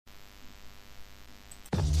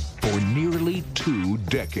nearly 2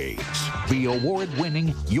 decades. The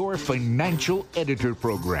award-winning Your Financial Editor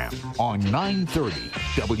program on 930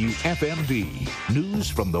 WFMD. News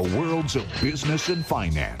from the worlds of business and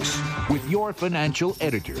finance with your financial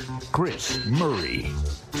editor, Chris Murray.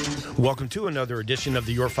 Welcome to another edition of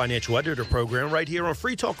the Your Financial Editor program right here on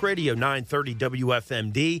Free Talk Radio 930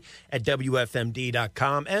 WFMD at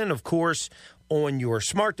WFMD.com. And, of course, on your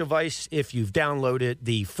smart device if you've downloaded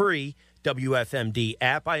the free WFMD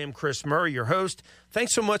app. I am Chris Murray, your host.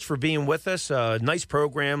 Thanks so much for being with us. Nice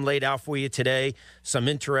program laid out for you today. Some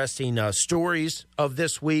interesting stories of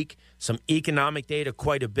this week. Some economic data,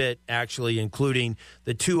 quite a bit, actually, including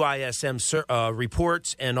the 2 ISM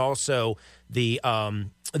reports and also the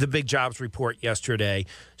big jobs report yesterday.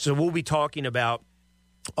 So we'll be talking about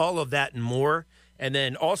all of that and more. And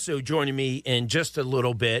then also joining me in just a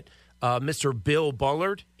little bit, Mr. Bill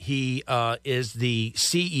Bullard. He is the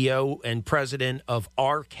CEO and president of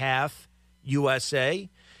RCAF USA,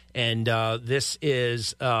 and this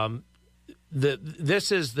is the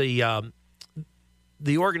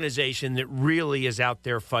organization that really is out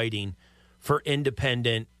there fighting for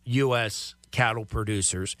independent U.S. cattle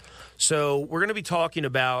producers. So we're going to be talking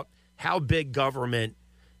about how big government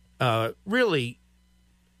really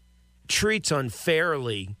treats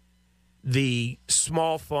unfairly the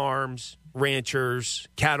small farms, ranchers,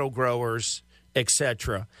 cattle growers,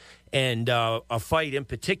 etc., and a fight in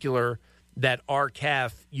particular that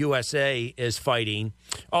RCAF USA is fighting.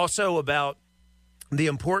 Also about the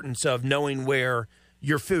importance of knowing where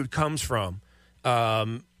your food comes from.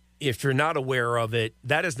 If you're not aware of it,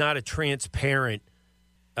 that is not a transparent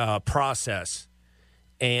process.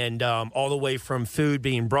 And all the way from food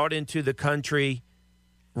being brought into the country,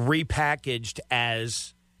 repackaged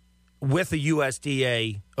as with a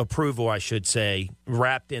USDA approval, I should say,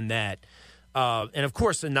 wrapped in that. And, of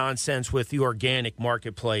course, the nonsense with the organic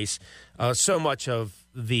marketplace. So much of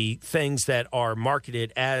the things that are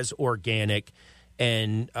marketed as organic,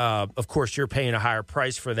 and, of course, you're paying a higher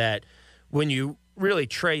price for that. When you really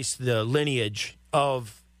trace the lineage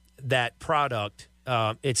of that product,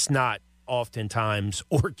 it's not oftentimes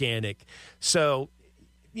organic. So,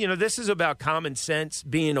 this is about common sense,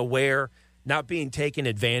 being aware, not being taken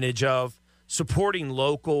advantage of, supporting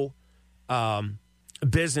local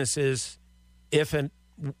businesses if and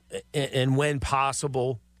when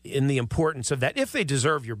possible, in the importance of that, if they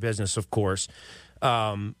deserve your business, of course.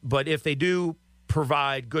 But if they do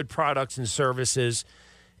provide good products and services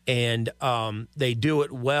and they do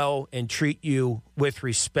it well and treat you with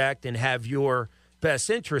respect and have your best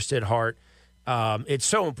interest at heart, it's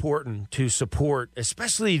so important to support,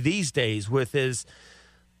 especially these days with as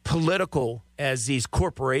political as these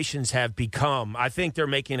corporations have become. I think they're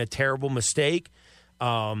making a terrible mistake,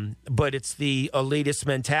 but it's the elitist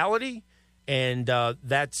mentality, and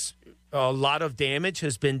that's a lot of damage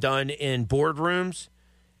has been done in boardrooms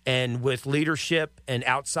and with leadership and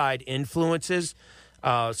outside influences.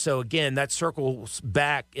 So, again, that circles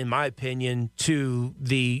back, in my opinion, to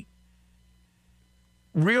the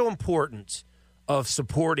real importance of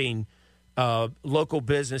supporting local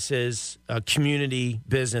businesses, community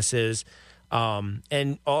businesses,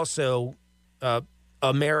 and also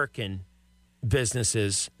American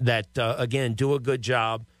businesses that, again, do a good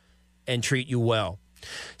job and treat you well.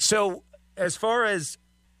 So as far as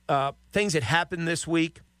things that happened this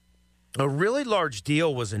week, a really large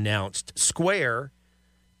deal was announced. Square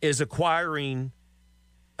is acquiring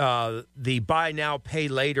the buy now, pay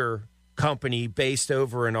later company based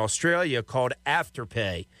over in Australia called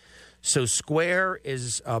Afterpay. So Square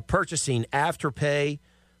is purchasing Afterpay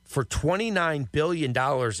for $29 billion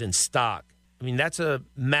in stock. I mean, that's a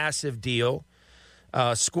massive deal.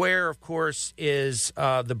 Square, of course, is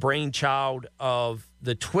the brainchild of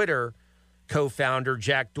the Twitter co-founder,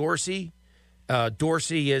 Jack Dorsey.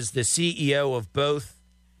 Dorsey is the CEO of both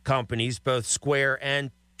companies, both Square and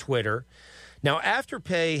Twitter. Now,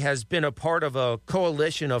 Afterpay has been a part of a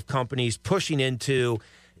coalition of companies pushing into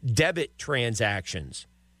debit transactions,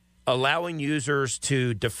 allowing users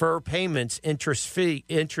to defer payments interest-free,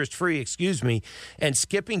 and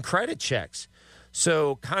skipping credit checks.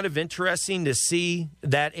 So kind of interesting to see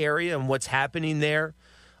that area and what's happening there.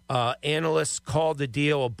 Analysts called the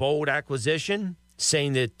deal a bold acquisition,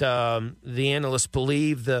 saying that the analysts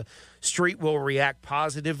believe the street will react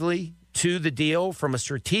positively to the deal from a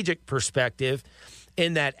strategic perspective,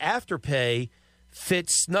 in that Afterpay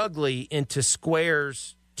fits snugly into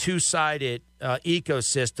Square's two-sided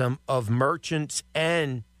ecosystem of merchants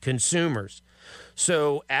and consumers.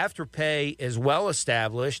 So Afterpay is well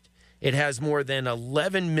established. It has more than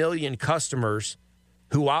 11 million customers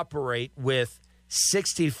who operate with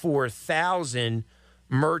 64,000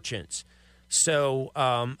 merchants. So,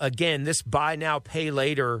 again, this buy now, pay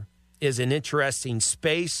later is an interesting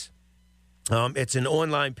space. It's an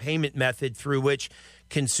online payment method through which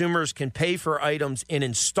consumers can pay for items in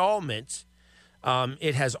installments.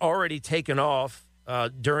 It has already taken off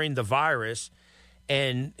during the virus.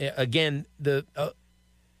 And, again, the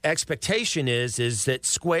expectation is that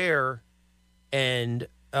Square and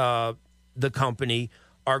the company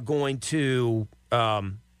are going to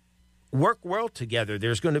work well together.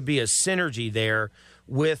 There's going to be a synergy there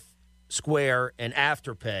with Square and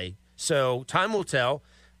Afterpay. So time will tell.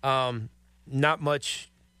 Not much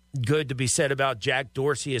good to be said about Jack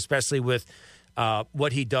Dorsey, especially with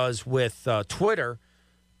what he does with Twitter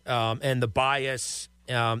and the bias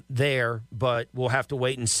there. But we'll have to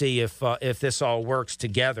wait and see if this all works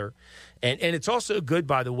together. And it's also good,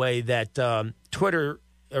 by the way, that Twitter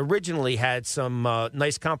originally had some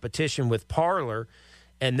nice competition with Parler,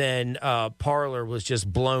 and then Parler was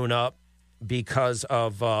just blown up because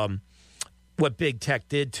of what big tech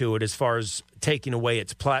did to it as far as taking away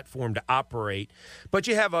its platform to operate. But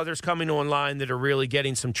you have others coming online that are really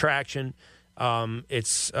getting some traction.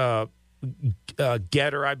 It's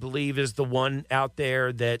Getter, I believe, is the one out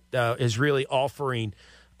there that is really offering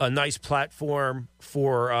a nice platform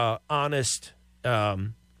for honest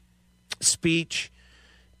speech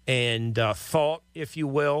and thought, if you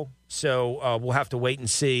will. So we'll have to wait and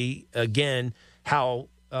see, again, how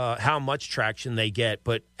much traction they get.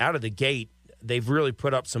 But out of the gate, they've really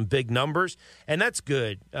put up some big numbers, and that's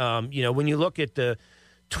good. When you look at the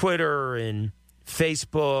Twitter and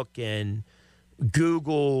Facebook and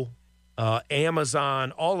Google,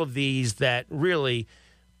 Amazon, all of these that really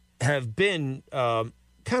have been kind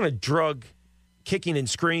of drug kicking and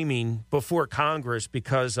screaming before Congress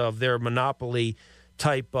because of their monopoly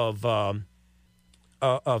type of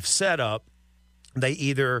setup. They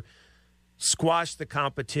either squash the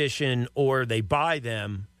competition or they buy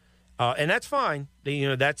them. And that's fine.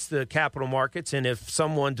 That's the capital markets. And if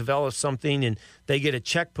someone develops something and they get a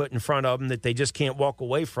check put in front of them that they just can't walk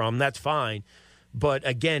away from, that's fine. But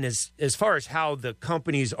again, as far as how the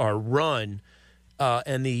companies are run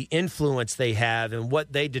and the influence they have and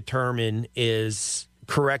what they determine is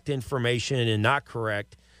correct information and not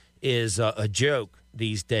correct is a joke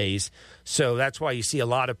these days. So that's why you see a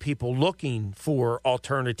lot of people looking for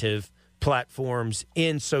alternative platforms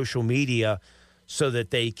in social media so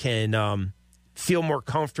that they can feel more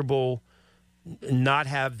comfortable, not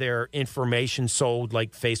have their information sold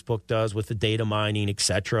like Facebook does with the data mining,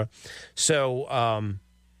 etc. So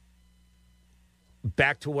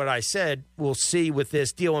back to what I said, we'll see with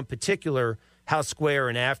this deal in particular how Square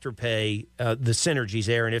and Afterpay, the synergies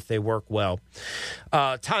there, and if they work well.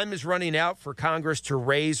 Time is running out for Congress to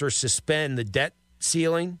raise or suspend the debt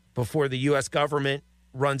ceiling before the U.S. government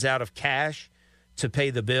runs out of cash to pay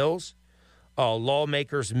the bills.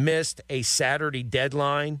 Lawmakers missed a Saturday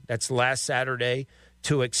deadline, that's last Saturday,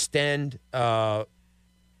 to extend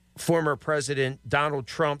former President Donald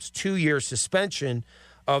Trump's 2-year suspension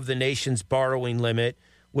of the nation's borrowing limit,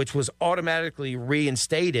 which was automatically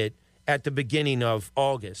reinstated at the beginning of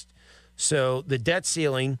August. So the debt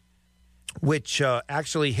ceiling, which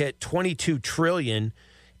actually hit $22 trillion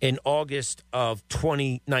in August of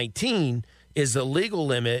 2019, is the legal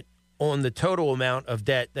limit on the total amount of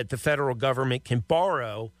debt that the federal government can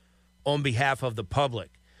borrow on behalf of the public.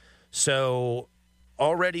 So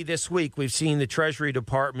already this week, we've seen the Treasury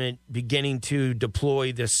Department beginning to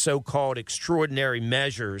deploy the so-called extraordinary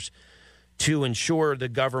measures to ensure the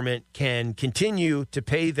government can continue to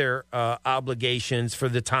pay their obligations for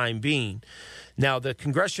the time being. Now, the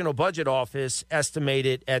Congressional Budget Office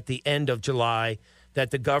estimated at the end of July that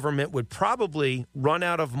the government would probably run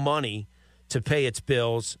out of money to pay its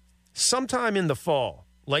bills sometime in the fall,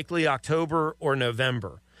 likely October or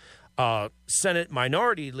November. Senate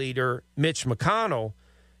Minority Leader Mitch McConnell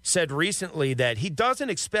said recently that he doesn't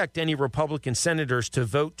expect any Republican senators to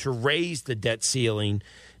vote to raise the debt ceiling,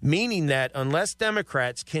 meaning that unless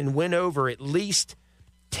Democrats can win over at least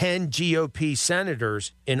 10 GOP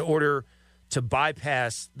senators in order to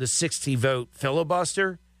bypass the 60-vote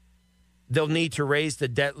filibuster, they'll need to raise the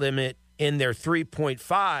debt limit in their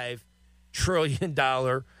 $3.5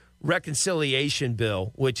 trillion reconciliation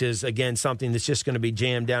bill, which is, again, something that's just going to be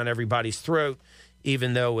jammed down everybody's throat,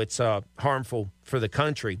 even though it's harmful for the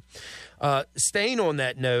country. Staying on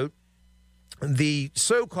that note, the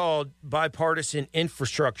so-called bipartisan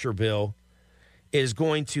infrastructure bill is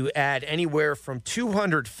going to add anywhere from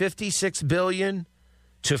 $256 billion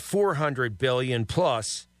to $400 billion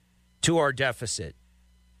plus to our deficit.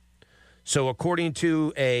 So according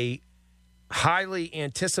to a highly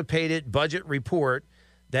anticipated budget report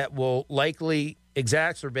that will likely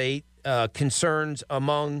exacerbate concerns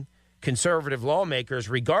among conservative lawmakers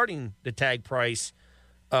regarding the tag price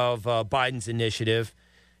of Biden's initiative.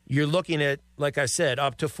 You're looking at, like I said,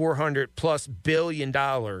 up to $400+ billion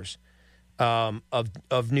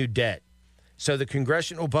of new debt. So the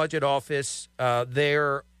Congressional Budget Office,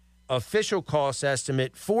 their official cost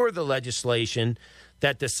estimate for the legislation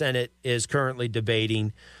that the Senate is currently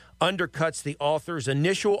debating undercuts the author's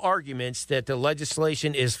initial arguments that the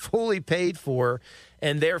legislation is fully paid for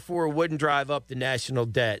and therefore wouldn't drive up the national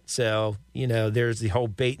debt. So, there's the whole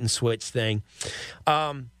bait and switch thing.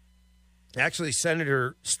 Actually,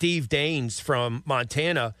 Senator Steve Daines from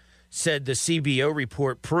Montana said the CBO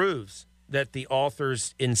report proves that the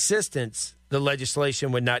author's insistence the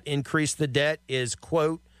legislation would not increase the debt is,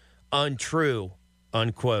 quote, untrue,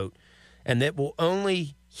 unquote, and that will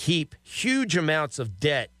only heap huge amounts of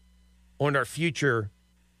debt on our future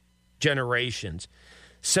generations.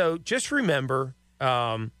 So just remember,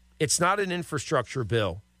 it's not an infrastructure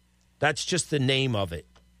bill. That's just the name of it.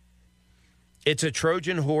 It's a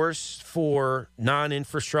Trojan horse for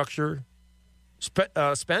non-infrastructure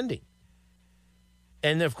spending.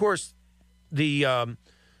 And, of course, the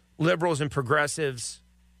liberals and progressives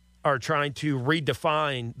are trying to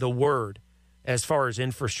redefine the word as far as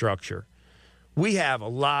infrastructure. We have a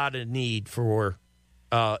lot of need for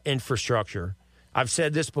infrastructure. I've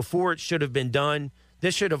said this before. It should have been done.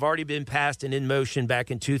 This should have already been passed and in motion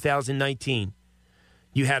back in 2019.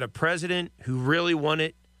 You had a president who really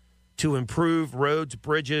wanted to improve roads,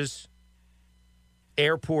 bridges,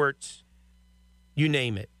 airports, you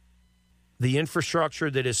name it. The infrastructure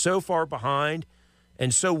that is so far behind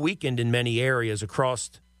and so weakened in many areas across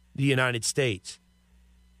the United States.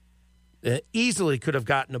 Easily could have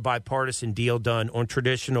gotten a bipartisan deal done on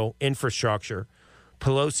traditional infrastructure.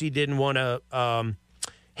 Pelosi didn't want to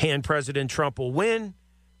hand President Trump a win,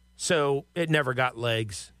 so it never got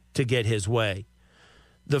legs to get his way.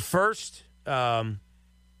 The first, I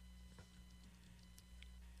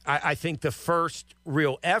think the first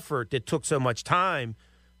real effort that took so much time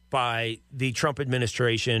by the Trump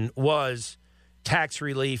administration was tax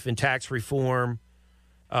relief and tax reform,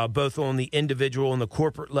 both on the individual and the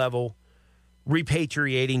corporate level,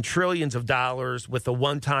 repatriating trillions of dollars with a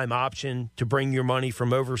one-time option to bring your money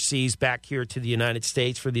from overseas back here to the United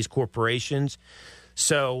States for these corporations.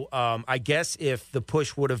 So I guess if the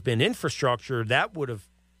push would have been infrastructure, that would have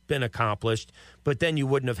been accomplished, but then you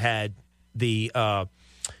wouldn't have had the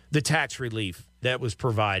tax relief that was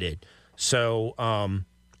provided. So,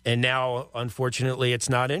 and now, unfortunately, it's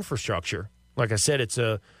not infrastructure. Like I said, it's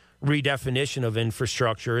a redefinition of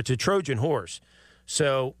infrastructure. It's a Trojan horse.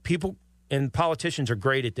 So people and politicians are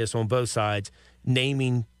great at this on both sides,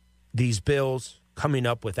 naming these bills, coming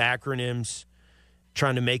up with acronyms,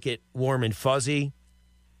 trying to make it warm and fuzzy.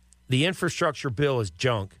 The infrastructure bill is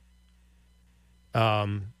junk. Maybe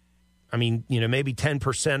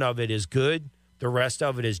 10% of it is good. The rest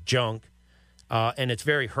of it is junk. And it's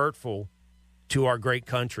very hurtful to our great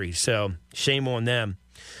country. So shame on them.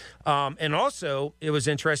 And also, it was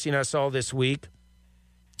interesting, I saw this week,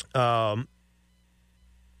 the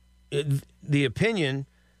opinion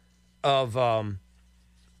of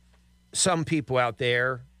some people out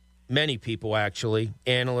there, many people actually,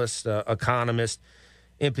 analysts, economists,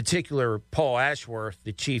 in particular Paul Ashworth,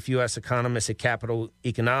 the chief U.S. economist at Capital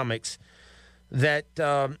Economics, that,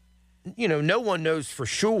 no one knows for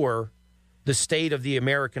sure the state of the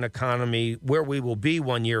American economy, where we will be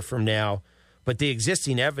 1 year from now. But the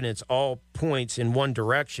existing evidence all points in one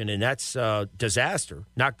direction, and that's disaster,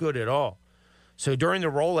 not good at all. So during the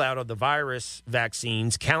rollout of the virus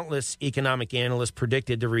vaccines, countless economic analysts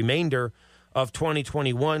predicted the remainder of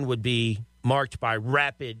 2021 would be marked by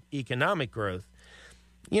rapid economic growth.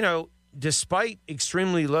 Despite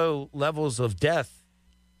extremely low levels of death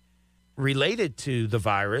related to the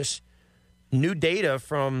virus, new data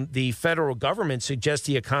from the federal government suggests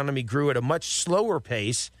the economy grew at a much slower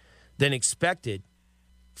pace than expected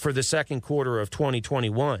for the second quarter of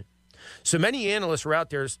 2021. So many analysts were out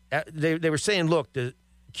there, they were saying, look, the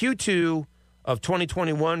Q2 of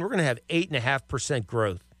 2021, we're going to have 8.5%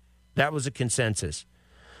 growth. That was a consensus.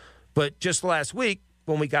 But just last week,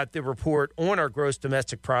 when we got the report on our gross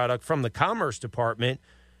domestic product from the Commerce Department,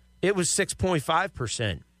 it was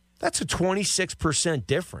 6.5%. That's a 26%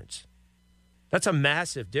 difference. That's a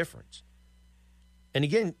massive difference. And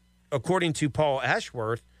again, according to Paul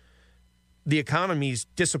Ashworth, the economy's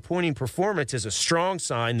disappointing performance is a strong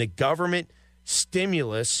sign that government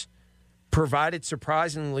stimulus provided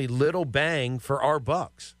surprisingly little bang for our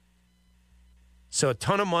bucks. So a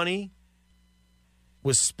ton of money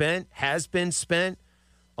was spent, has been spent.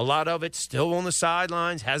 A lot of it's still on the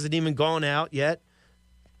sidelines, hasn't even gone out yet.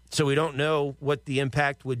 So we don't know what the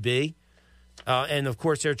impact would be. And, of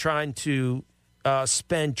course, they're trying to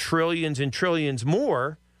spend trillions and trillions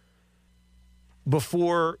more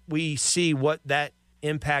before we see what that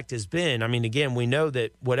impact has been. I mean, again, we know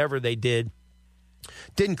that whatever they did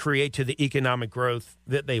didn't create to the economic growth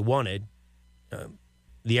that they wanted.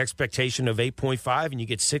 The expectation of 8.5 and you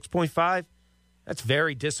get 6.5, that's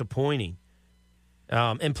very disappointing.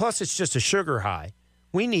 And plus, it's just a sugar high.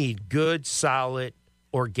 We need good, solid,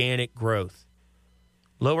 organic growth.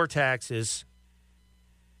 Lower taxes,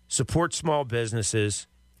 support small businesses,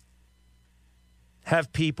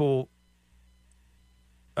 have people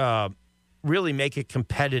really make it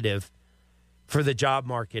competitive for the job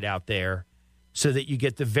market out there so that you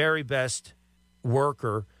get the very best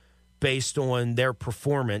worker based on their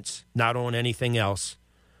performance, not on anything else.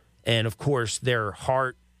 And, of course, their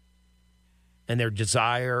heart and their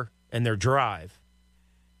desire and their drive.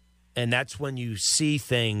 And that's when you see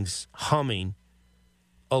things humming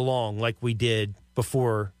along like we did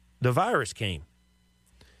before the virus came.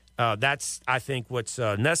 That's, I think, what's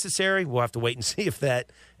necessary. We'll have to wait and see if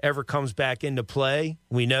that ever comes back into play.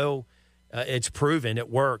 We know it's proven it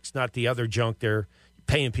works, not the other junk they're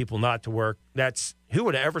paying people not to work. That's who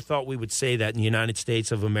would have ever thought we would say that in the United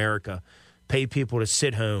States of America, pay people to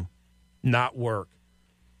sit home, not work.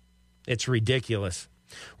 It's ridiculous.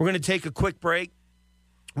 We're going to take a quick break.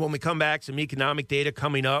 When we come back, some economic data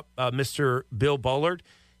coming up. Mr. Bill Bullard,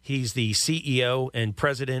 he's the CEO and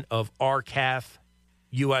president of RCAF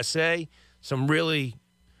USA. Some really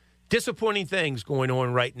disappointing things going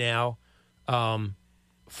on right now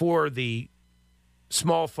for the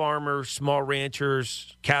small farmers, small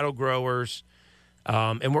ranchers, cattle growers,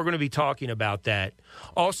 and we're going to be talking about that.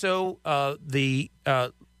 Also, the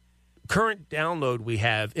current download we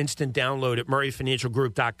have, instant download at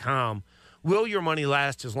murrayfinancialgroup.com, will your money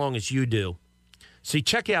last as long as you do? So you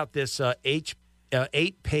check out this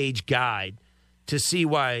 8-page guide to see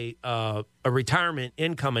why a retirement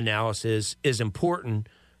income analysis is important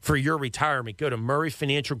for your retirement. Go to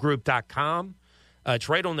murrayfinancialgroup.com. It's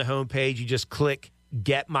right on the homepage. You just click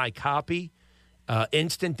Get My Copy.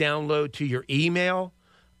 Instant download to your email.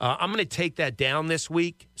 I'm going to take that down this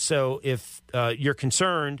week. So if you're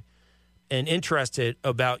concerned and interested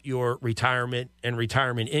about your retirement and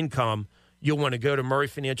retirement income, you'll want to go to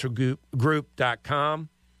murrayfinancialgroup.com.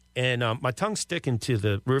 And my tongue's sticking to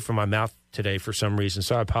the roof of my mouth today for some reason,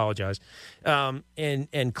 so I apologize.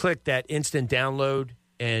 And click that instant download,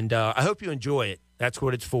 and I hope you enjoy it. That's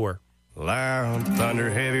what it's for. Loud thunder,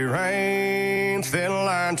 heavy rain, thin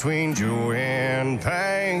line between joy and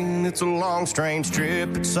pain. It's a long, strange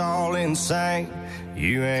trip, it's all insane.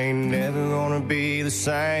 You ain't never gonna be the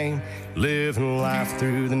same. Living life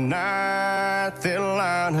through the night, thin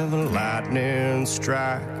line of a lightning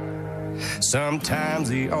strike. Sometimes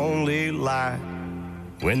the only light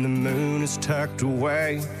when the moon is tucked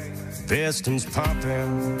away, pistons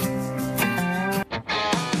pumping.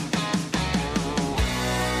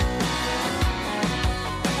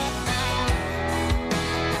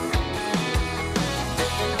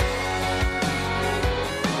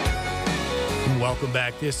 Welcome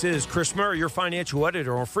back. This is Chris Murray, your financial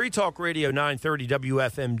editor on Free Talk Radio 930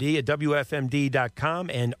 WFMD at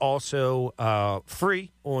WFMD.com, and also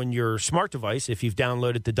free on your smart device if you've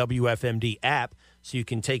downloaded the WFMD app, so you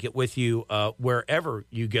can take it with you wherever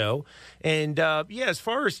you go. And, as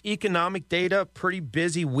far as economic data, pretty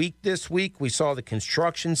busy week this week. We saw the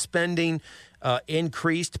construction spending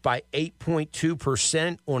increased by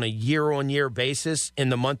 8.2% on a year-on-year basis in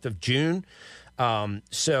the month of June.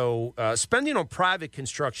 So spending on private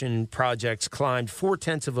construction projects climbed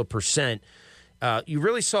 0.4%. You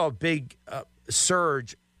really saw a big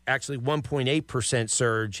surge, actually 1.8%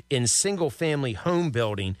 surge in single-family home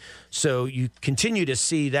building. So you continue to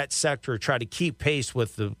see that sector try to keep pace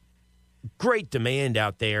with the great demand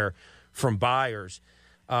out there from buyers.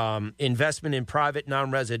 Investment in private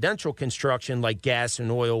non-residential construction like gas and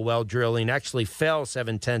oil well drilling actually fell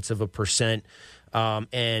 0.7%.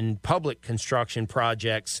 And public construction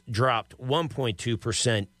projects dropped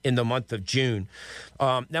 1.2% in the month of June.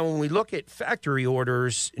 Now, when we look at factory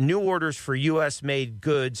orders, new orders for U.S.-made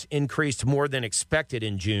goods increased more than expected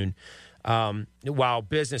in June, while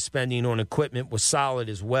business spending on equipment was solid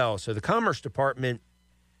as well. So the Commerce Department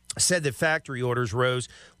said that factory orders rose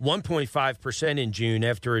 1.5% in June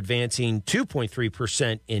after advancing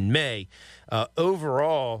 2.3% in May.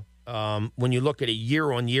 Overall, when you look at a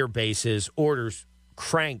year-on-year basis, orders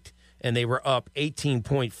cranked, and they were up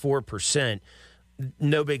 18.4%.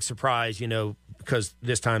 No big surprise, because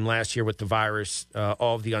this time last year with the virus,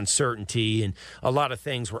 all of the uncertainty and a lot of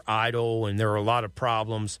things were idle and there were a lot of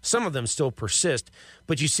problems. Some of them still persist,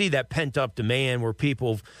 but you see that pent-up demand where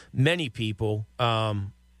many people,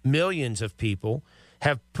 millions of people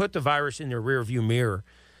have put the virus in their rearview mirror.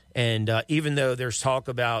 And even though there's talk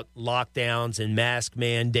about lockdowns and mask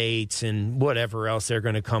mandates and whatever else they're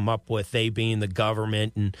going to come up with, they being the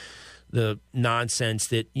government and the nonsense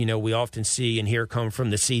that, we often see and hear come from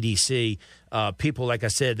the CDC, people, like I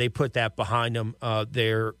said, they put that behind them.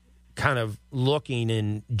 They're kind of looking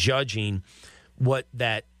and judging what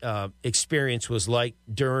that experience was like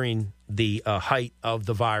during the height of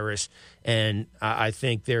the virus. And I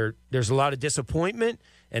think there's a lot of disappointment,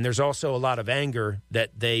 and there's also a lot of anger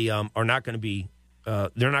that they are not going to be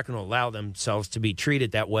they're not going to allow themselves to be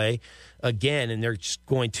treated that way again, and they're just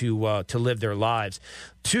going to live their lives.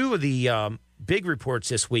 Two of the big reports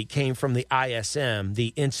this week came from the ISM,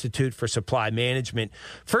 the Institute for Supply Management.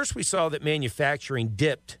 First, we saw that manufacturing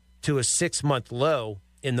dipped to a 6-month low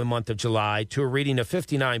in the month of July to a reading of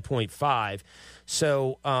 59.5.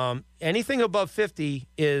 So anything above 50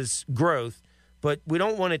 is growth, but we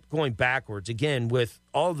don't want it going backwards. Again, with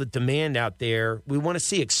all the demand out there, we want to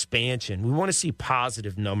see expansion. We want to see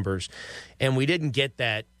positive numbers. And we didn't get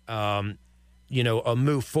that, a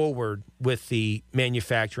move forward with the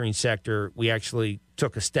manufacturing sector. We actually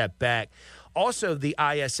took a step back. Also, the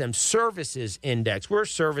ISM Services Index. We're a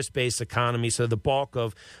service-based economy, so the bulk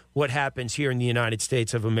of what happens here in the United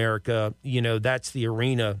States of America, that's the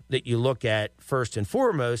arena that you look at first and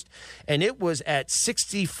foremost. And it was at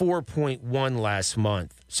 64.1 last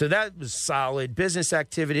month. So that was solid. Business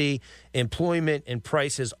activity, employment, and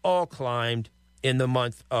prices all climbed in the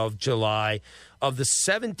month of July. Of the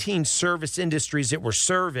 17 service industries that were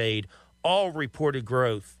surveyed, all reported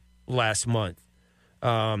growth last month.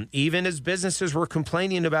 Even as businesses were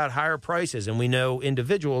complaining about higher prices, and we know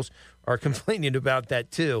individuals are complaining about that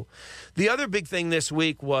too. The other big thing this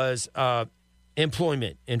week was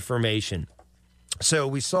employment information. So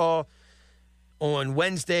we saw on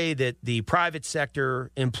Wednesday that the private sector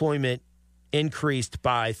employment increased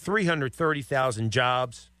by 330,000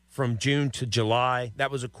 jobs from June to July. That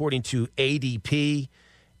was according to ADP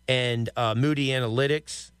and Moody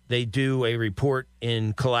Analytics. They do a report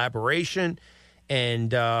in collaboration.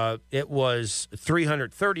 And it was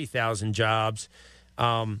 330,000 jobs.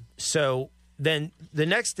 So then the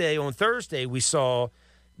next day, on Thursday, we saw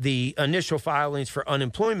the initial filings for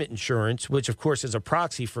unemployment insurance, which, of course, is a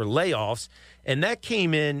proxy for layoffs. And that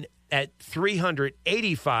came in at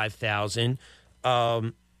 385,000,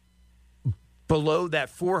 below that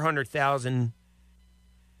 400,000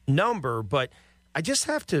 number. But I just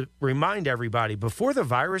have to remind everybody, before the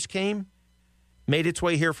virus made its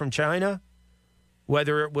way here from China,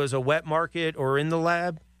 whether it was a wet market or in the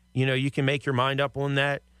lab, you can make your mind up on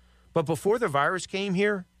that. But before the virus came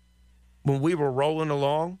here, when we were rolling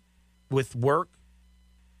along with work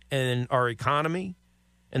and our economy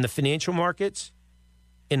and the financial markets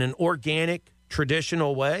in an organic,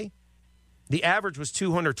 traditional way, the average was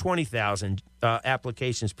 220,000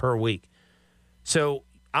 applications per week. So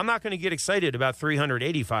I'm not going to get excited about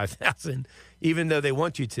 385,000, even though they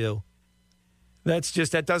want you to.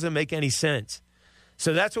 That doesn't make any sense.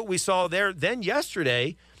 So that's what we saw there. Then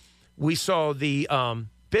yesterday, we saw the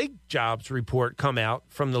big jobs report come out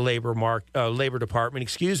from the Labor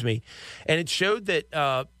Department, and it showed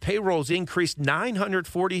that payrolls increased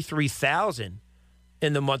 943,000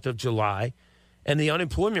 in the month of July, and the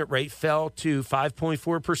unemployment rate fell to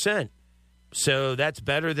 5.4%. So that's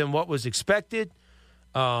better than what was expected.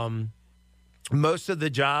 Most of the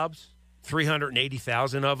jobs,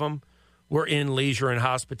 380,000 of them, were in leisure and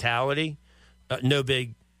hospitality. No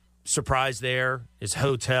big surprise there. Is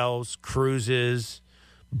hotels, cruises,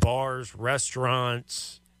 bars,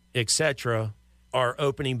 restaurants, etc. are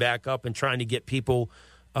opening back up and trying to get people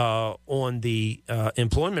on the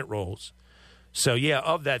employment rolls. So, yeah,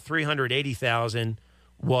 of that 380,000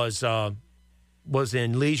 was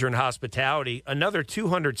in leisure and hospitality. Another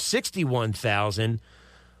 261,000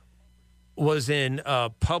 was in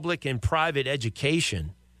public and private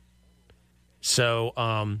education.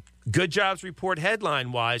 So, good jobs report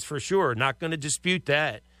headline-wise, for sure. Not going to dispute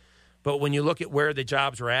that. But when you look at where the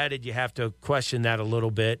jobs were added, you have to question that a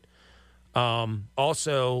little bit.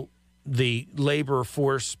 Also, the labor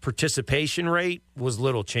force participation rate was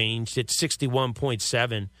little changed. It's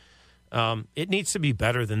 61.7. It needs to be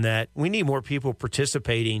better than that. We need more people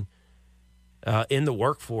participating in the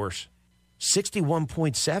workforce.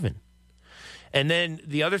 61.7. And then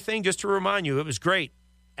the other thing, just to remind you, it was great.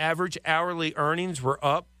 Average hourly earnings were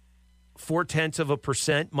up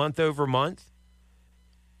 0.4% month over month.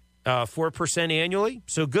 4% annually.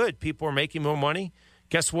 So good. People are making more money.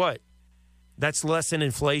 Guess what? That's less than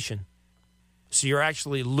inflation. So you're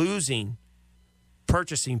actually losing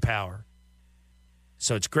purchasing power.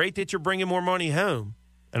 So it's great that you're bringing more money home,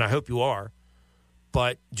 and I hope you are.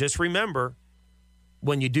 But just remember,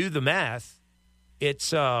 when you do the math,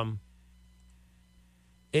 it's not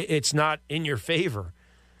in your favor.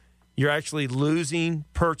 You're actually losing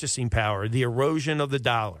purchasing power, the erosion of the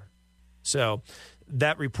dollar. So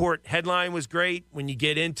that report headline was great. When you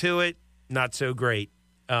get into it, not so great.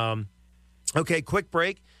 Okay, quick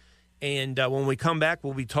break. And when we come back,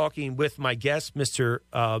 we'll be talking with my guest, Mr.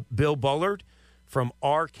 Bill Bullard from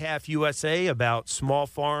R-CALF USA, about small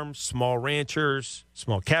farms, small ranchers,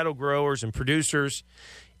 small cattle growers and producers,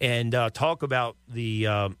 and talk about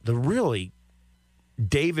the really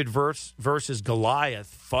David versus Goliath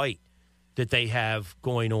fight that they have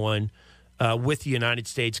going on with the United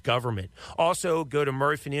States government. Also, go to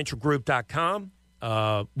MurrayFinancialGroup.com.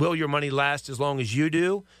 Will your money last as long as you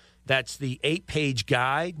do? That's the 8-page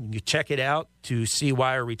guide. You can check it out to see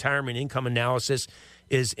why a retirement income analysis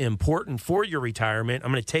is important for your retirement.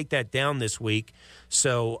 I'm going to take that down this week.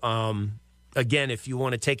 So, again, if you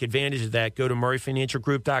want to take advantage of that, go to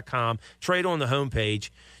MurrayFinancialGroup.com. Trade on the homepage.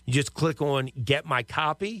 You just click on Get My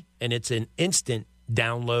Copy, and it's an instant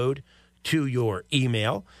download to your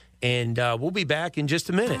email. And we'll be back in just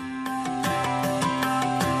a minute.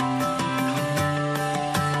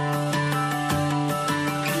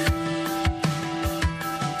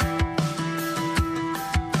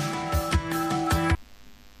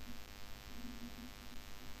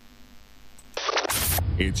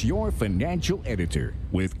 It's your financial editor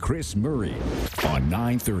with Chris Murray on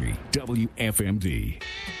 930 WFMD.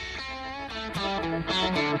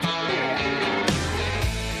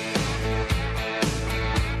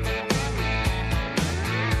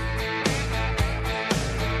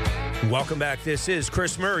 Welcome back. This is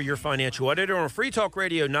Chris Murray, your financial editor on Free Talk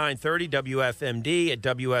Radio 930 WFMD at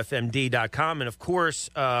WFMD.com. And, of course,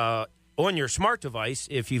 on your smart device,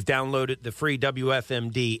 if you've downloaded the free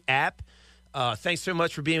WFMD app. Thanks so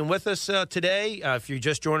much for being with us today. If you're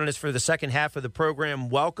just joining us for the second half of the program,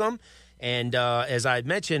 welcome. And as I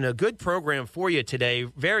mentioned, a good program for you today.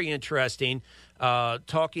 Very interesting.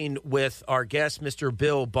 Talking with our guest, Mr.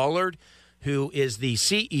 Bill Bullard, who is the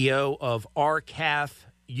CEO of R-CALF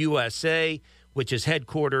USA, which is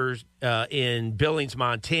headquartered in Billings,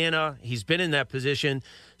 Montana. He's been in that position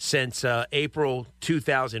since April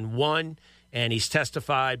 2001, and he's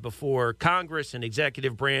testified before Congress and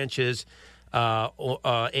executive branches,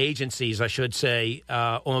 agencies, I should say,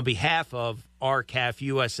 on behalf of R-CALF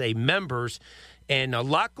USA members. And a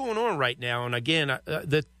lot going on right now. And again,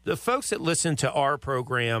 the folks that listen to our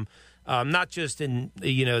program, not just in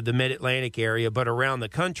the Mid-Atlantic area, but around the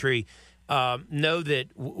country, know that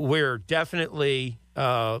we're definitely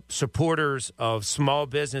supporters of small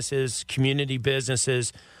businesses, community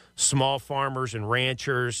businesses, small farmers and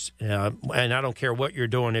ranchers. And I don't care what you're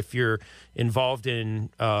doing, if you're involved in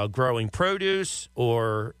growing produce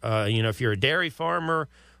or, if you're a dairy farmer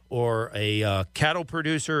or a cattle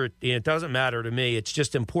producer, it doesn't matter to me. It's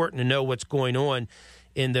just important to know what's going on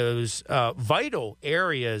in those vital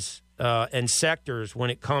areas and sectors when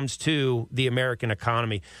it comes to the American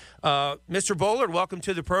economy. Mr. Bullard, welcome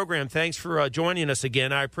to the program. Thanks for joining us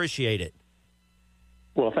again. I appreciate it.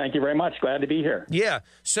 Well, thank you very much. Glad to be here. Yeah.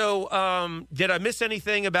 So did I miss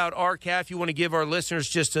anything about R-CALF? You want to give our listeners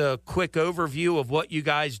just a quick overview of what you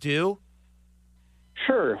guys do?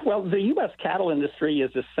 Sure. Well, the U.S. cattle industry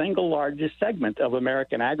is the single largest segment of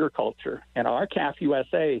American agriculture, and R-CALF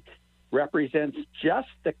USA represents just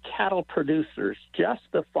the cattle producers, just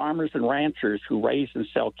the farmers and ranchers who raise and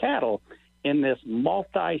sell cattle in this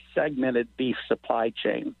multi-segmented beef supply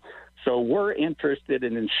chain. So we're interested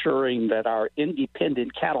in ensuring that our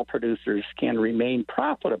independent cattle producers can remain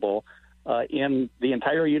profitable in the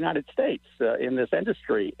entire United States in this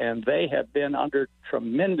industry. And they have been under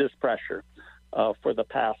tremendous pressure for the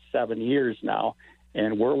past 7 years now.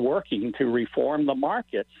 And we're working to reform the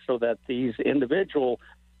market so that these individual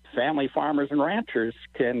family farmers and ranchers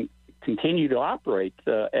can continue to operate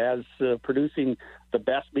as producing the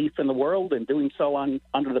best beef in the world and doing so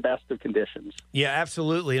under the best of conditions. Yeah,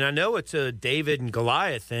 absolutely. And I know it's a David and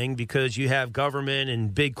Goliath thing because you have government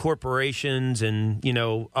and big corporations and,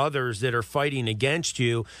 others that are fighting against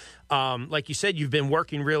you. Like you said, you've been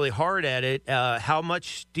working really hard at it. How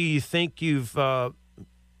much do you think you've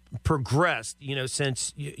progressed,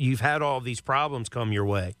 since you've had all these problems come your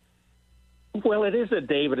way? Well, it is a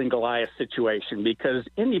David and Goliath situation because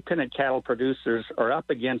independent cattle producers are up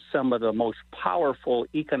against some of the most powerful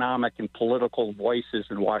economic and political voices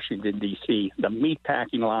in Washington, D.C. The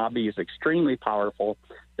meatpacking lobby is extremely powerful.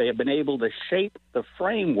 They have been able to shape the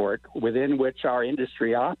framework within which our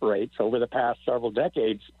industry operates over the past several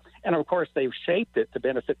decades. And, of course, they've shaped it to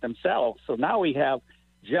benefit themselves. So now we have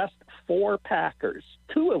just 4 packers,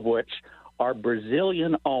 2 of which are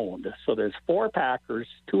Brazilian-owned. So there's 4 packers,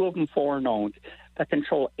 2 of them foreign-owned, that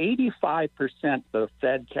control 85% of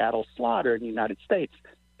fed cattle slaughter in the United States.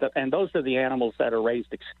 And those are the animals that are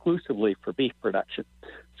raised exclusively for beef production.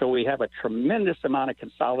 So we have a tremendous amount of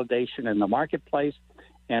consolidation in the marketplace.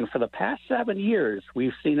 And for the past 7 years,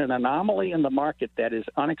 we've seen an anomaly in the market that is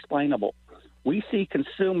unexplainable. We see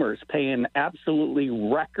consumers paying absolutely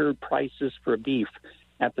record prices for beef.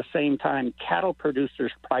 At the same time, cattle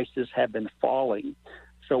producers' prices have been falling.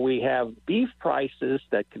 So we have beef prices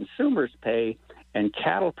that consumers pay and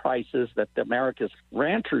cattle prices that America's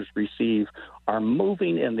ranchers receive are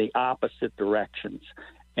moving in the opposite directions.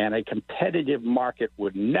 And a competitive market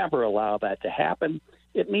would never allow that to happen.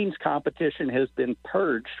 It means competition has been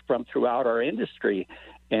purged from throughout our industry.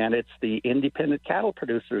 And it's the independent cattle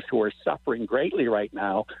producers who are suffering greatly right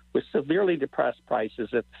now with severely depressed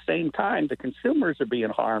prices. At the same time, the consumers are being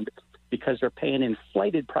harmed because they're paying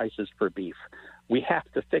inflated prices for beef. We have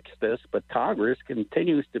to fix this, but Congress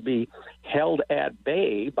continues to be held at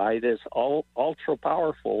bay by this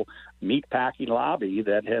ultra-powerful meatpacking lobby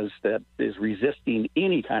that is resisting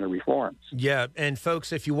any kind of reforms. Yeah, and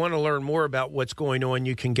folks, if you want to learn more about what's going on,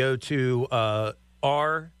 you can go to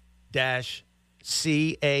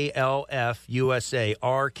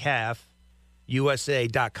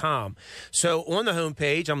RCALFUSA.com. So on the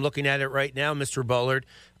homepage, I'm looking at it right now, Mr. Bullard,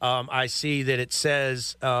 I see that it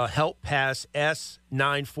says Help Pass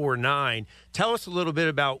S949. Tell us a little bit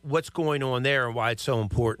about what's going on there and why it's so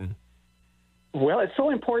important. Well, it's so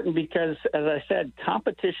important because, as I said,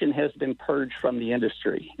 competition has been purged from the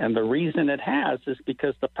industry. And the reason it has is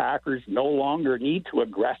because the packers no longer need to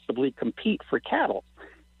aggressively compete for cattle.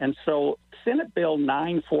 And so Senate Bill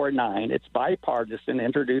 949, it's bipartisan,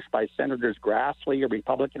 introduced by Senators Grassley, a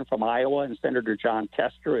Republican from Iowa, and Senator Jon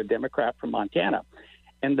Tester, a Democrat from Montana.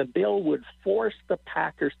 And the bill would force the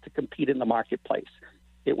packers to compete in the marketplace.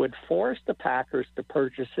 It would force the packers to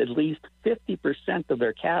purchase at least 50% of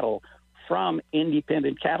their cattle from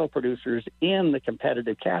independent cattle producers in the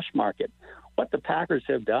competitive cash market. What the packers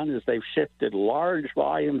have done is they've shifted large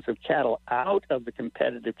volumes of cattle out of the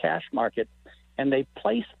competitive cash market, and they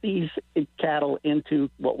place these cattle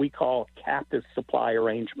into what we call captive supply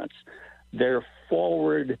arrangements. They're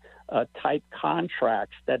forward-type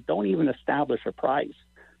contracts that don't even establish a price.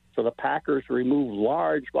 So the packers remove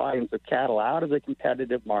large volumes of cattle out of the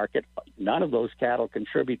competitive market. None of those cattle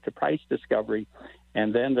contribute to price discovery,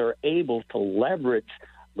 and then they're able to leverage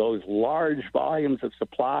those large volumes of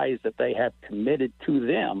supplies that they have committed to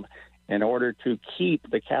them in order to keep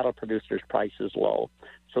the cattle producers' prices low.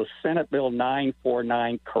 So Senate Bill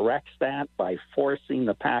 949 corrects that by forcing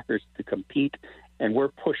the packers to compete, and we're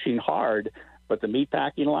pushing hard. But the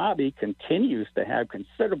meatpacking lobby continues to have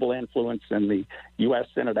considerable influence in the U.S.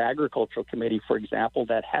 Senate Agricultural Committee, for example,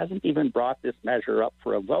 that hasn't even brought this measure up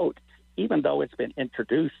for a vote, even though it's been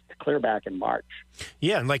introduced clear back in March.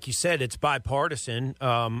 Yeah, and like you said, it's bipartisan,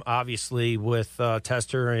 obviously, with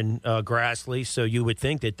Tester and Grassley, so you would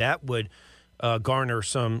think that would garner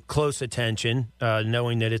some close attention,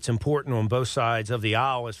 knowing that it's important on both sides of the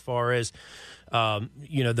aisle as far as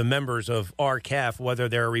the members of RCAF, whether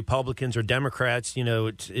they're Republicans or Democrats.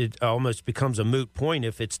 It almost becomes a moot point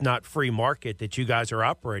if it's not free market that you guys are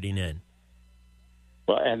operating in.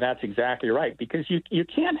 Well, and that's exactly right, because you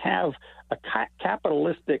can't have a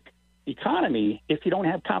capitalistic economy if you don't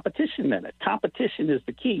have competition in it. Competition is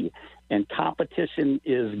the key, and competition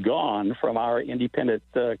is gone from our independent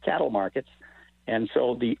cattle markets. And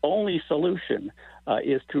so the only solution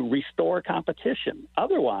is to restore competition.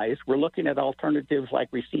 Otherwise, we're looking at alternatives like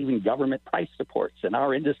receiving government price supports, and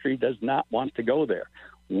our industry does not want to go there.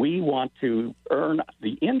 We want to earn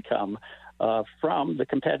the income from the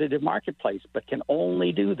competitive marketplace, but can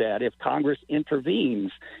only do that if Congress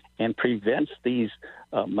intervenes and prevents these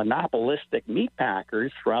monopolistic meat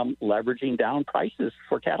packers from leveraging down prices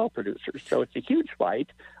for cattle producers. So it's a huge fight,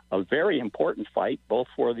 a very important fight, both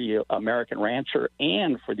for the American rancher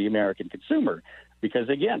and for the American consumer. Because,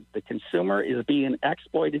 again, the consumer is being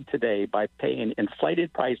exploited today by paying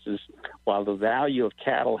inflated prices while the value of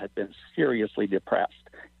cattle has been seriously depressed.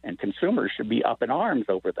 And consumers should be up in arms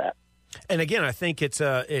over that. And again, I think it's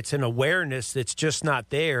an awareness that's just not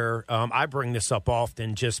there. I bring this up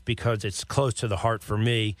often just because it's close to the heart for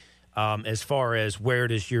me. as far as where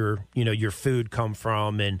does your food come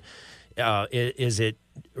from, and is it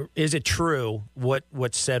true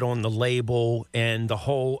what's said on the label, and the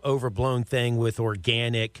whole overblown thing with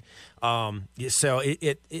organic. So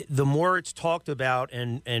the more it's talked about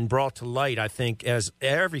and brought to light, I think, as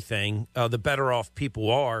everything, the better off people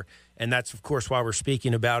are. And that's, of course, why we're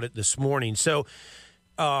speaking about it this morning. So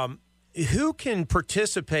who can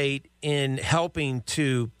participate in helping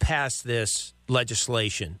to pass this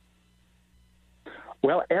legislation?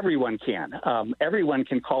 Well, everyone can. Everyone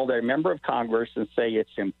can call their member of Congress and say it's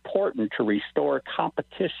important to restore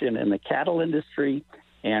competition in the cattle industry,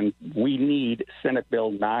 and we need Senate Bill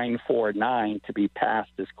 949 to be passed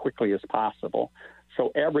as quickly as possible.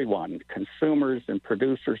 So everyone, consumers and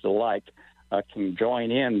producers alike, can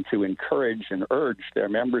join in to encourage and urge their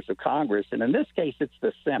members of Congress. And in this case, it's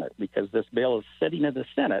the Senate, because this bill is sitting in the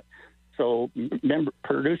Senate. So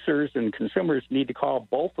producers and consumers need to call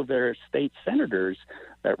both of their state senators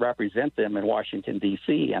that represent them in Washington,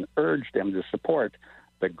 D.C., and urge them to support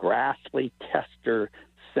the Grassley-Tester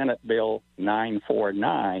Senate Bill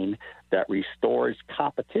 949 that restores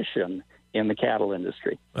competition in the cattle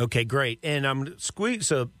industry. Okay, great. And I'm going to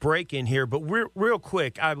squeeze a break in here, but real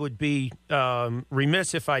quick, I would be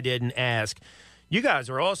remiss if I didn't ask. You guys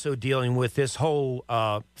are also dealing with this whole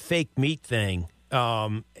fake meat thing.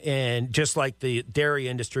 And just like the dairy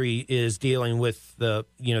industry is dealing with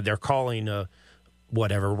they're calling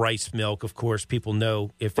rice milk. Of course, people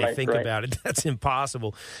know if they think about it, that's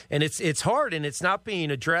impossible. And it's hard, and it's not being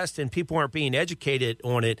addressed, and people aren't being educated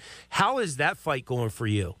on it. How is that fight going for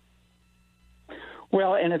you?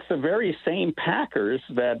 Well, and it's the very same packers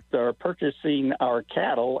that are purchasing our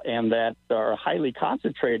cattle and that are highly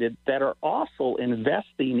concentrated that are also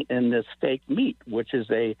investing in this fake meat, which is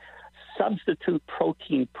a substitute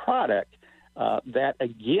protein product that,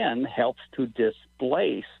 again, helps to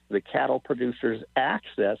displace the cattle producers'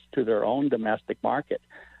 access to their own domestic market.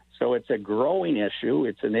 So it's a growing issue.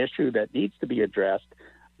 It's an issue that needs to be addressed.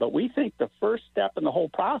 But we think the first step in the whole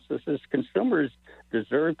process is consumers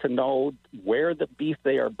deserve to know where the beef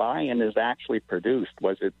they are buying is actually produced.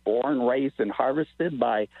 Was it born, raised, and harvested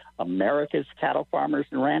by America's cattle farmers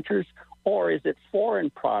and ranchers, or is it foreign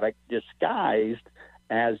product disguised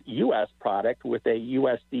as U.S. product with a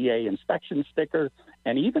USDA inspection sticker,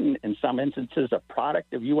 and even in some instances a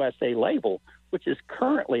product of USA label, which is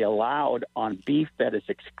currently allowed on beef that is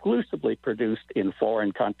exclusively produced in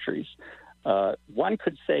foreign countries. One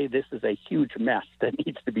could say this is a huge mess that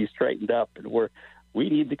needs to be straightened up, and we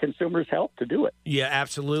need the consumer's help to do it. Yeah,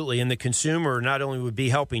 absolutely. And the consumer not only would be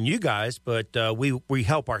helping you guys, but we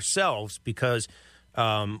help ourselves, because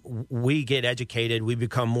we get educated, we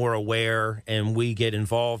become more aware, and we get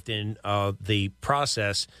involved in the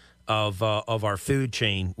process of our food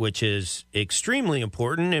chain, which is extremely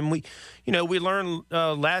important. And we learned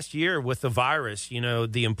last year with the virus,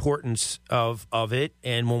 the importance of it.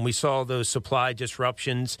 And when we saw those supply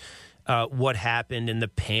disruptions, what happened and the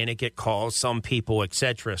panic it caused some people, et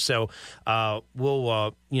cetera. So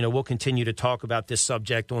we'll continue to talk about this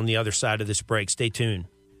subject on the other side of this break. Stay tuned.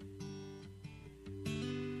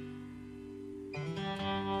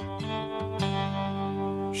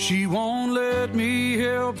 She won't let me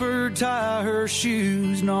help her tie her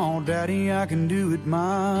shoes. No, Daddy, I can do it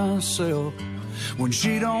myself. When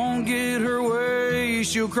she don't get her way,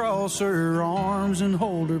 she'll cross her arms and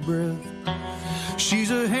hold her breath. She's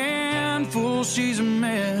a handful, she's a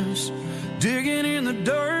mess, digging in the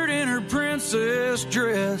dirt in her princess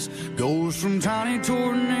dress. Goes from tiny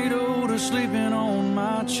tornado to sleeping on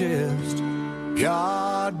my chest.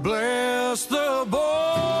 God bless the boy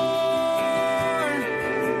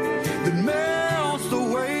that melts the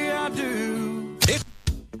way I do.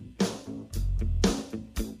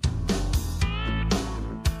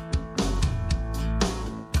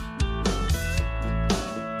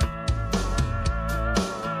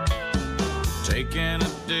 Taking a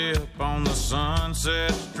dip on the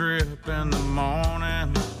Sunset Strip in the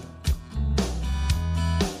morning.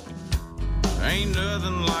 Ain't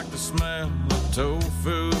nothing like the smell of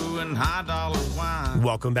tofu and high-dollar wine.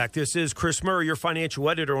 Welcome back. This is Chris Murray, your financial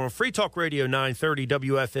editor on Free Talk Radio 930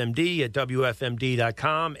 WFMD at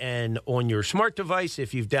WFMD.com and on your smart device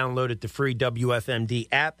if you've downloaded the free WFMD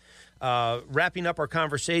app. Wrapping up our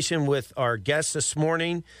conversation with our guest this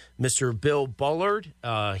morning, Mr. Bill Bullard.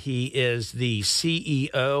 He is the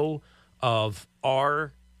CEO of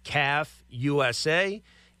R-CALF USA.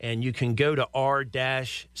 And you can go to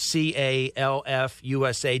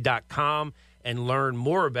r-calfusa.com and learn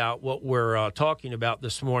more about what we're talking about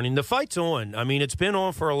this morning. The fight's on. I mean, it's been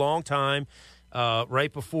on for a long time.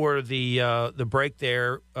 Right before the break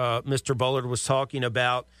there, Mr. Bullard was talking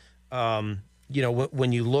about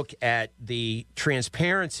when you look at the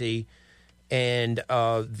transparency and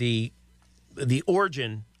the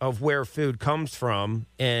origin of where food comes from,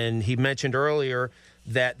 and he mentioned earlier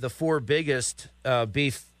that the four biggest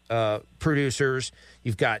beef producers,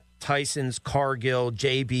 you've got Tyson's, Cargill,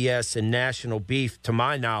 JBS, and National Beef, to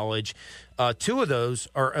my knowledge. Two of those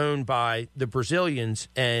are owned by the Brazilians.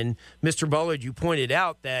 And Mr. Bullard, you pointed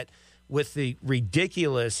out that with the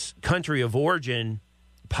ridiculous country of origin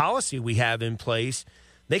policy we have in place,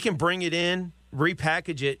 they can bring it in,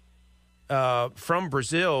 repackage it from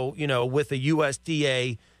Brazil, with a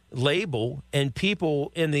USDA label, and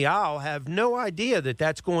people in the aisle have no idea that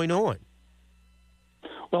that's going on.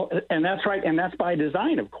 Well, and that's right, and that's by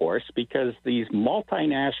design, of course, because these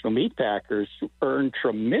multinational meat packers earn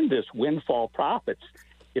tremendous windfall profits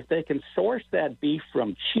if they can source that beef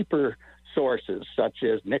from cheaper sources, such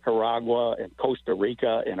as Nicaragua and Costa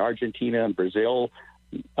Rica and Argentina and Brazil,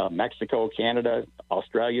 Mexico, Canada,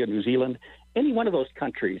 Australia, New Zealand. Any one of those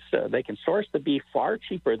countries, they can source the beef far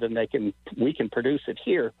cheaper than we can produce it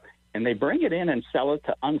here, and they bring it in and sell it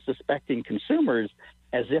to unsuspecting consumers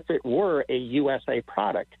as if it were a USA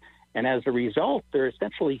product. And as a result, they're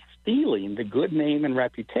essentially stealing the good name and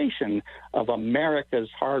reputation of America's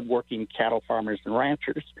hardworking cattle farmers and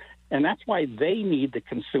ranchers. And that's why they need the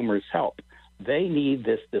consumers' help. They need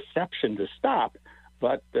this deception to stop.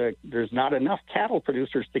 But there's not enough cattle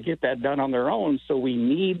producers to get that done on their own, so we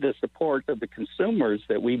need the support of the consumers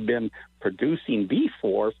that we've been producing beef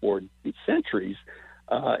for centuries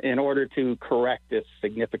in order to correct this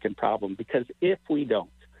significant problem. Because if we don't,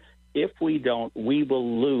 we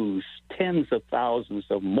will lose tens of thousands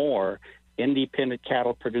of more independent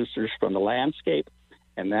cattle producers from the landscape.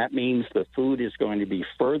 And that means the food is going to be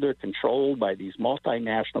further controlled by these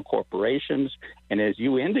multinational corporations. And as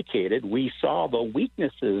you indicated, we saw the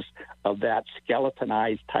weaknesses of that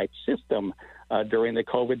skeletonized type system during the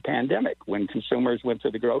COVID pandemic, when consumers went to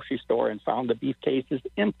the grocery store and found the beef cases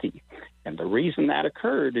empty. And the reason that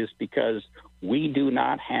occurred is because we do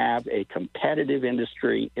not have a competitive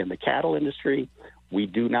industry in the cattle industry. We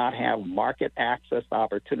do not have market access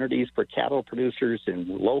opportunities for cattle producers in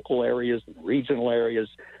local areas and regional areas.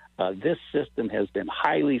 This system has been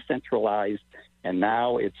highly centralized, and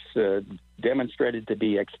now it's demonstrated to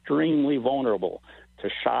be extremely vulnerable to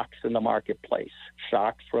shocks in the marketplace,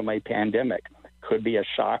 shocks from a pandemic. Could be a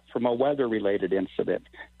shock from a weather-related incident.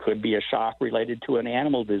 Could be a shock related to an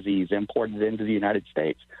animal disease imported into the United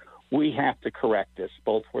States. We have to correct this,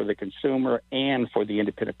 both for the consumer and for the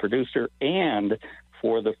independent producer and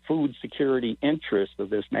for the food security interest of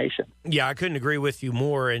this nation. Yeah, I couldn't agree with you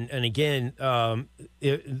more. And again,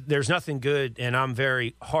 there's nothing good, and I'm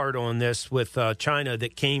very hard on this, with China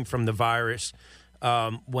that came from the virus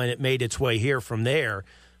when it made its way here from there.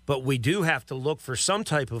 But we do have to look for some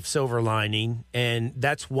type of silver lining, and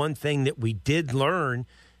that's one thing that we did learn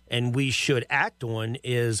and we should act on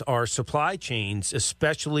is our supply chains,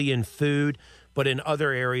 especially in food, but in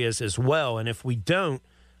other areas as well. And if we don't,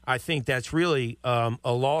 I think that's really a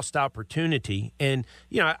lost opportunity. And,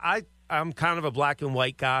 I'm kind of a black and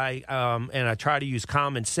white guy, and I try to use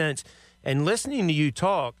common sense. And listening to you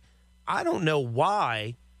talk, I don't know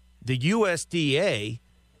why the USDA,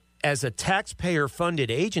 as a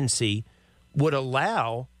taxpayer-funded agency, would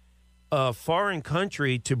allow a foreign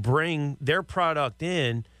country to bring their product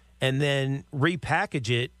in and then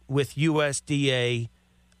repackage it with USDA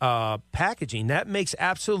packaging. That makes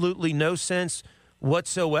absolutely no sense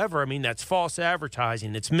whatsoever. I mean, that's false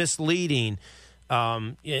advertising. It's misleading.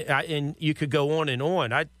 And you could go on and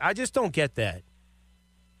on. I just don't get that.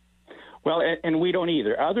 Well, and we don't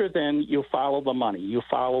either, other than you follow the money, you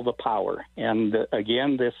follow the power. And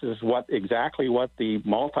again, this is exactly what the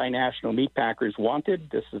multinational meat packers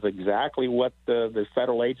wanted. This is exactly what the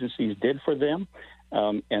federal agencies did for them.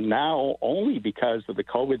 And now, only because of the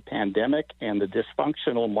COVID pandemic and the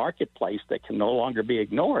dysfunctional marketplace that can no longer be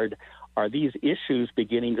ignored, are these issues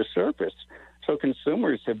beginning to surface. So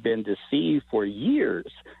consumers have been deceived for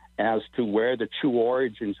years as to where the true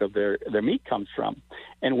origins of their meat comes from.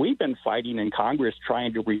 And we've been fighting in Congress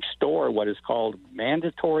trying to restore what is called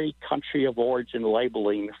mandatory country of origin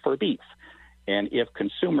labeling for beef. And if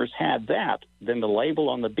consumers had that, then the label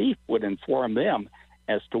on the beef would inform them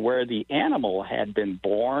as to where the animal had been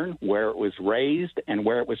born, where it was raised, and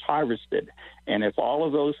where it was harvested. And if all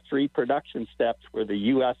of those three production steps were the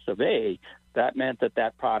U.S. of A., that meant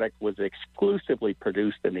that product was exclusively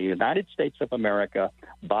produced in the United States of America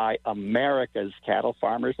by America's cattle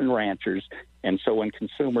farmers and ranchers. And so when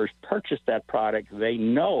consumers purchase that product, they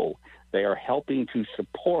know they are helping to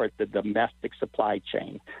support the domestic supply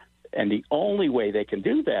chain. And the only way they can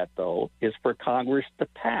do that, though, is for Congress to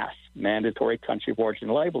pass mandatory country of origin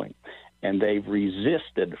labeling. And they've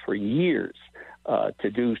resisted for years to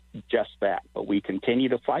do just that. But we continue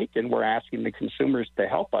to fight, and we're asking the consumers to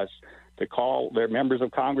help us to call their members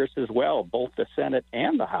of Congress as well, both the Senate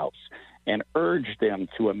and the House, and urge them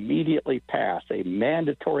to immediately pass a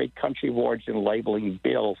mandatory country of origin labeling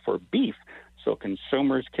bill for beef so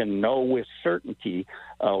consumers can know with certainty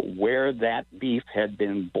where that beef had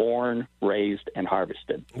been born, raised, and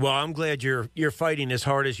harvested. Well, I'm glad you're fighting as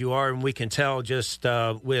hard as you are, and we can tell just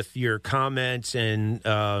with your comments and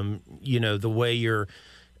the way you're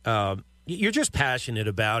just passionate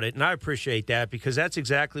about it, and I appreciate that because that's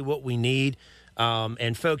exactly what we need.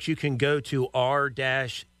 And folks, you can go to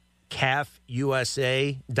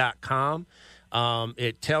r-calfusa.com.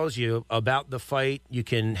 It tells you about the fight. You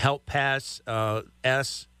can help pass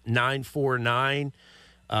S949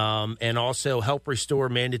 and also help restore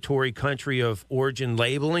mandatory country of origin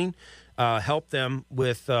labeling. Help them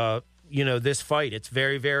with, this fight. It's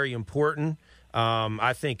very, very important.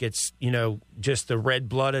 I think it's, just the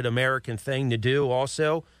red-blooded American thing to do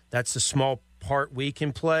also. That's the small part we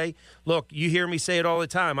can play. Look, you hear me say it all the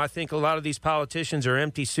time. I think a lot of these politicians are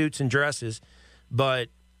empty suits and dresses, but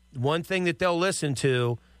one thing that they'll listen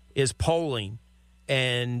to is polling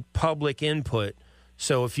and public input.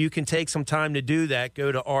 So if you can take some time to do that,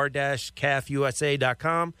 go to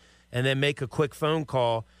r-calfusa.com and then make a quick phone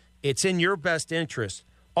call. It's in your best interest.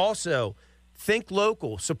 Also, think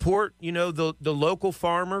local. Support, the local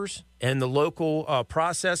farmers and the local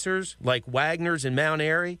processors like Wagner's in Mount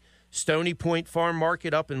Airy, Stony Point Farm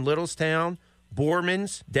Market up in Littlestown,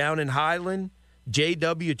 Borman's down in Highland,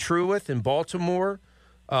 J.W. Trueth in Baltimore,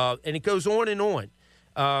 and it goes on and on.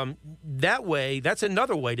 That way, that's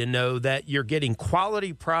another way to know that you're getting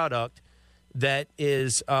quality product that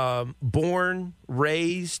is born,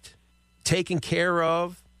 raised, taken care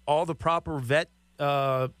of, all the proper vet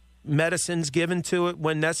medicines given to it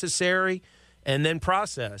when necessary, and then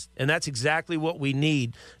processed. And that's exactly what we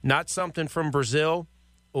need, not something from Brazil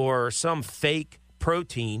or some fake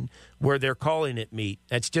protein where they're calling it meat.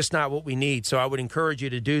 That's just not what we need. So I would encourage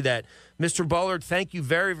you to do that. Mr. Bullard, thank you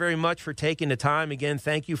very, very much for taking the time. Again,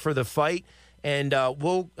 thank you for the fight. And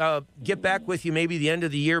we'll get back with you maybe the end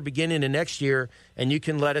of the year, beginning of next year, and you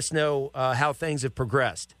can let us know how things have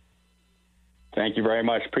progressed. Thank you very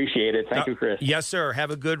much. Appreciate it. Thank you, Chris. Yes, sir. Have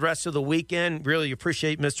a good rest of the weekend. Really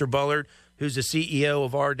appreciate Mr. Bullard, who's the CEO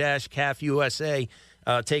of R-Calf USA,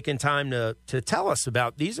 taking time to tell us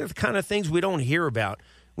about. These are the kind of things we don't hear about.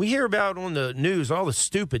 We hear about on the news all the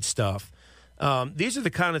stupid stuff. These are the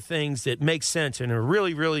kind of things that make sense and are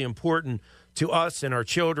really, really important to us and our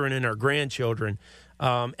children and our grandchildren,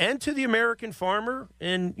 and to the American farmer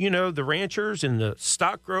and, the ranchers and the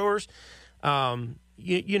stock growers. They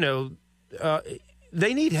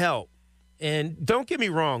need help. And don't get me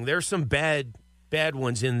wrong, there's some bad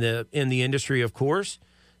ones in the industry, of course.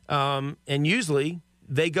 And usually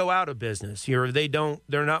they go out of business.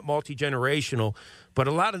 They're not multi-generational, but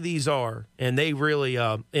a lot of these are, and they really,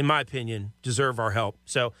 in my opinion, deserve our help.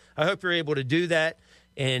 So I hope you're able to do that.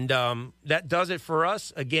 And that does it for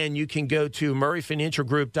us. Again, you can go to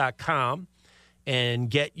murrayfinancialgroup.com and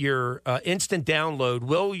get your instant download.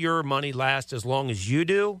 Will your money last as long as you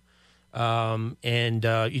do? And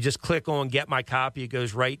you just click on Get My Copy. It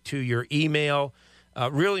goes right to your email.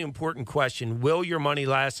 Really important question. Will your money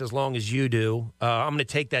last as long as you do? I'm going to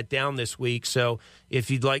take that down this week. So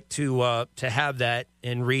if you'd like to have that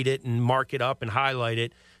and read it and mark it up and highlight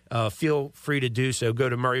it, feel free to do so. Go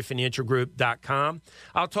to murrayfinancialgroup.com.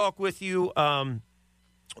 I'll talk with you on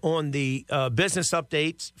the business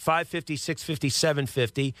updates, 550, 650,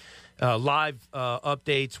 750, live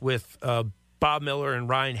updates with Bob Miller and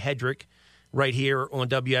Ryan Hedrick right here on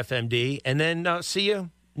WFMD. And then see you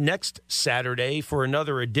next Saturday for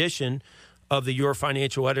another edition of the Your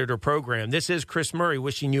Financial Editor program. This is Chris Murray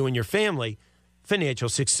wishing you and your family financial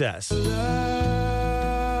success. Love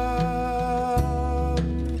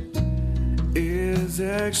is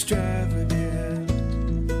extravagant.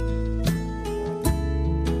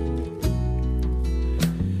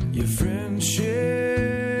 Your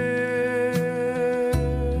friendship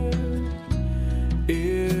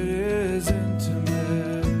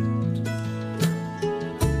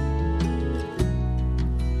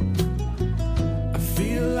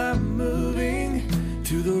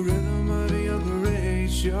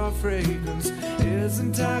your fragrance is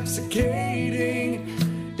intoxicating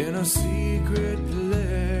in a secret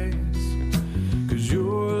place, 'cause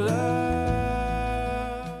your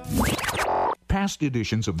love. Past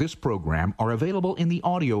editions of this program are available in the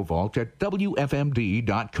audio vault at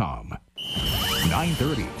WFMD.com.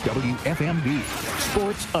 930 WFMD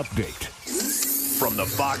Sports Update. From the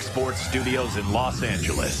Fox Sports Studios in Los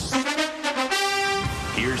Angeles,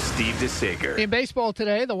 here's Steve DeSager. In baseball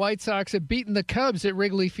today, the White Sox have beaten the Cubs at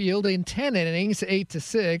Wrigley Field in 10 innings,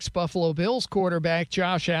 8-6. Buffalo Bills quarterback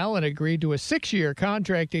Josh Allen agreed to a 6-year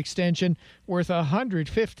contract extension worth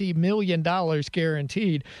 $150 million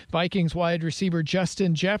guaranteed. Vikings wide receiver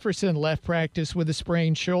Justin Jefferson left practice with a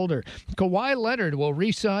sprained shoulder. Kawhi Leonard will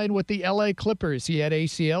re-sign with the L.A. Clippers. He had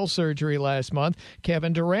ACL surgery last month.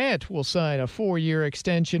 Kevin Durant will sign a 4-year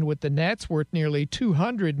extension with the Nets worth nearly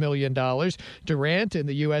 $200 million. Durant and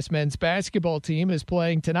the U.S. men's basketball team is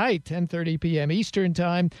playing tonight, 10:30 p.m. Eastern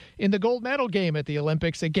Time, in the gold medal game at the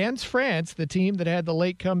Olympics against France, the team that had the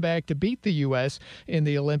late comeback to beat the U.S. in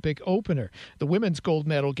the Olympic opener. The women's gold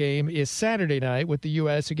medal game is Saturday night with the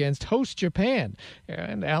U.S. against host Japan.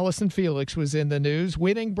 And Allison Felix was in the news,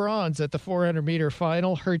 winning bronze at the 400-meter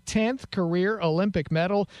final, her 10th career Olympic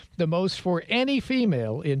medal, the most for any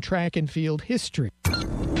female in track and field history.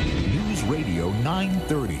 News Radio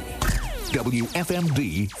 930.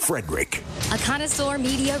 WFMD Frederick. A Connoisseur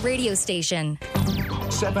Media radio station.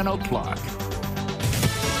 7 o'clock.